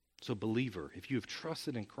 So believer, if you have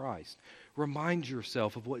trusted in Christ, remind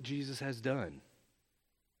yourself of what Jesus has done.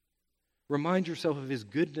 Remind yourself of his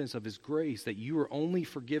goodness, of his grace, that you are only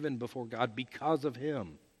forgiven before God because of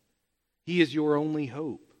him. He is your only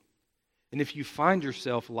hope. And if you find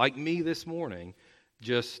yourself, like me this morning,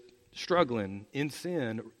 just struggling in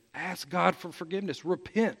sin, ask God for forgiveness.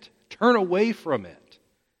 Repent. Turn away from it.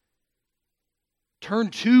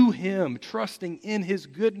 Turn to him, trusting in his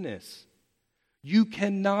goodness. You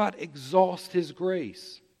cannot exhaust his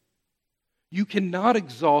grace. You cannot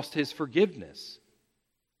exhaust his forgiveness.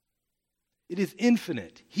 It is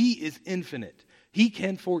infinite. He is infinite. He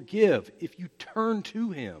can forgive if you turn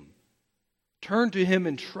to him. Turn to him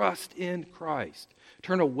and trust in Christ.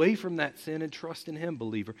 Turn away from that sin and trust in him,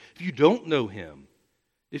 believer. If you don't know him,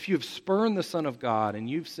 if you have spurned the Son of God and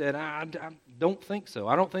you've said, I don't think so.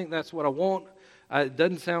 I don't think that's what I want. It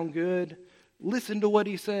doesn't sound good. Listen to what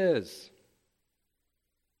he says.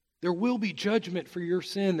 There will be judgment for your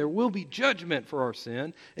sin. There will be judgment for our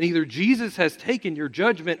sin. And either Jesus has taken your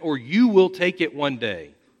judgment or you will take it one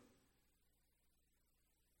day.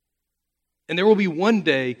 And there will be one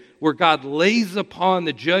day where God lays upon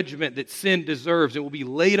the judgment that sin deserves. It will be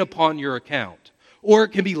laid upon your account. Or it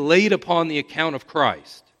can be laid upon the account of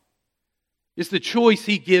Christ. It's the choice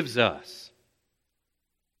he gives us.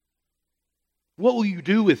 What will you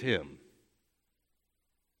do with him?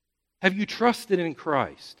 Have you trusted in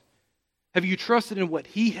Christ? Have you trusted in what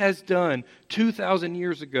he has done 2,000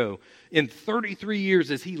 years ago, in 33 years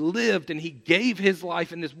as he lived and he gave his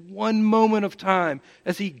life in this one moment of time,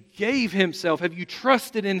 as he gave himself? Have you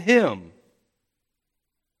trusted in him?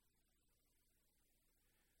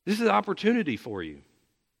 This is an opportunity for you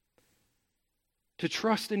to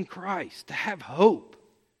trust in Christ, to have hope,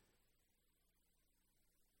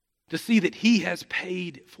 to see that he has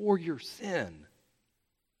paid for your sin.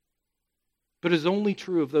 But it is only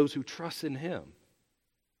true of those who trust in him.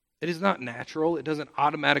 It is not natural. It doesn't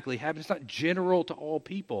automatically happen. It's not general to all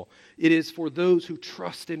people. It is for those who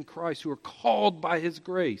trust in Christ, who are called by his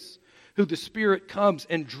grace, who the Spirit comes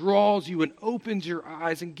and draws you and opens your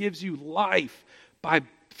eyes and gives you life by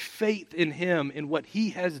faith in him, in what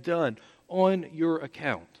he has done on your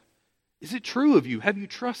account. Is it true of you? Have you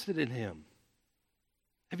trusted in him?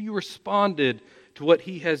 Have you responded to what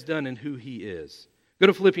he has done and who he is? Go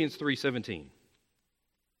to Philippians 3:17.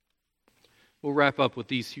 We'll wrap up with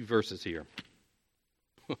these few verses here.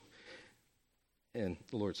 And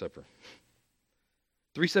the Lord's Supper.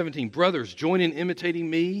 3:17. Brothers, join in imitating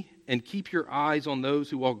me and keep your eyes on those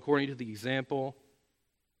who walk according to the example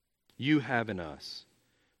you have in us.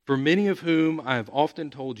 For many of whom I have often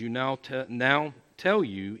told you, now tell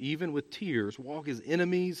you, even with tears, walk as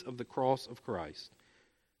enemies of the cross of Christ.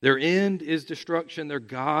 Their end is destruction, their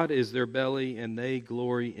God is their belly, and they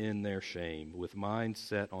glory in their shame, with minds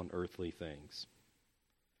set on earthly things.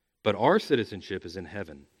 But our citizenship is in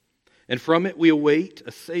heaven, and from it we await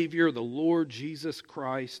a Savior, the Lord Jesus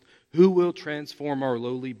Christ, who will transform our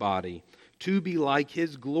lowly body to be like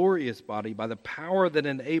his glorious body by the power that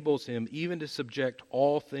enables him even to subject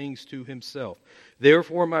all things to himself.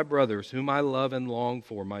 Therefore, my brothers, whom I love and long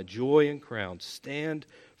for, my joy and crown, stand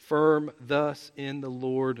firm thus in the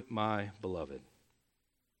Lord, my beloved.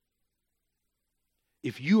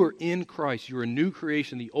 If you are in Christ, you're a new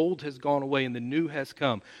creation. The old has gone away and the new has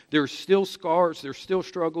come. There are still scars, there's still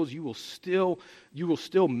struggles. You will still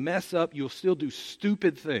mess up. You'll still do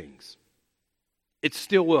stupid things. It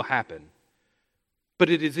still will happen. But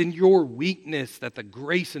it is in your weakness that the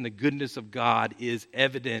grace and the goodness of God is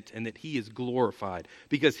evident and that he is glorified,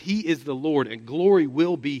 because he is the Lord and glory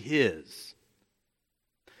will be his.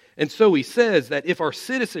 And so he says that if our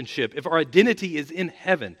citizenship, if our identity is in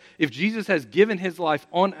heaven, if Jesus has given his life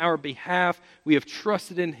on our behalf, we have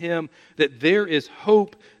trusted in him, that there is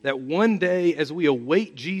hope that one day as we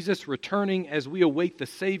await Jesus returning, as we await the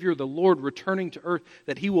Savior, the Lord returning to earth,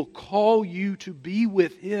 that he will call you to be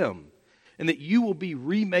with him and that you will be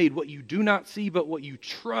remade. What you do not see but what you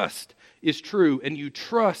trust is true, and you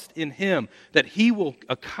trust in him that he will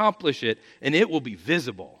accomplish it and it will be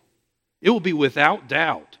visible. It will be without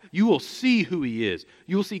doubt. You will see who he is.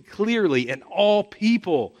 You will see clearly, and all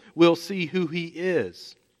people will see who he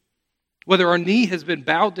is. Whether our knee has been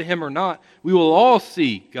bowed to him or not, we will all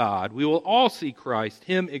see God. We will all see Christ,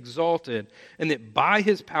 him exalted, and that by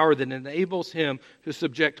his power that enables him to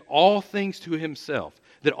subject all things to himself,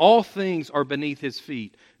 that all things are beneath his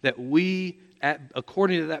feet, that we,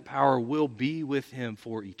 according to that power, will be with him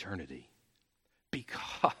for eternity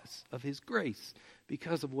because of his grace,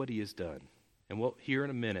 because of what he has done. And here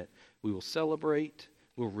in a minute, we will celebrate,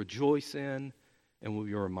 we'll rejoice in, and we'll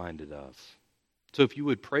be reminded of. So if you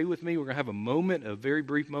would pray with me, we're going to have a moment, a very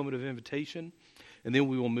brief moment of invitation, and then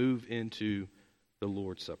we will move into the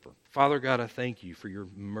Lord's Supper. Father God, I thank you for your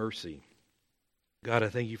mercy. God, I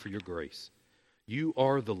thank you for your grace. You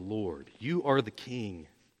are the Lord. You are the King.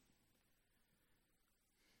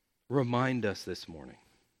 Remind us this morning.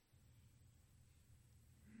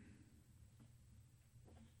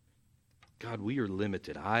 God, we are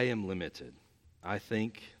limited. I am limited. I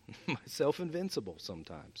think myself invincible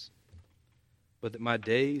sometimes. But that my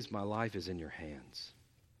days, my life is in your hands.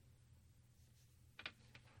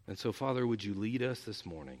 And so, Father, would you lead us this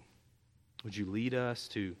morning? Would you lead us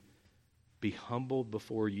to be humbled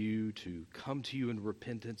before you, to come to you in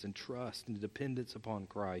repentance and trust and dependence upon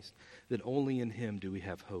Christ, that only in him do we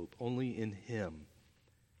have hope. Only in him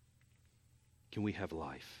can we have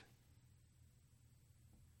life.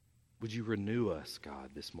 Would you renew us, God,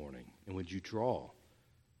 this morning? And would you draw,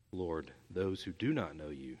 Lord, those who do not know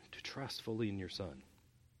you to trust fully in your Son?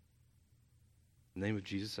 In the name of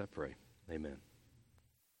Jesus, I pray. Amen.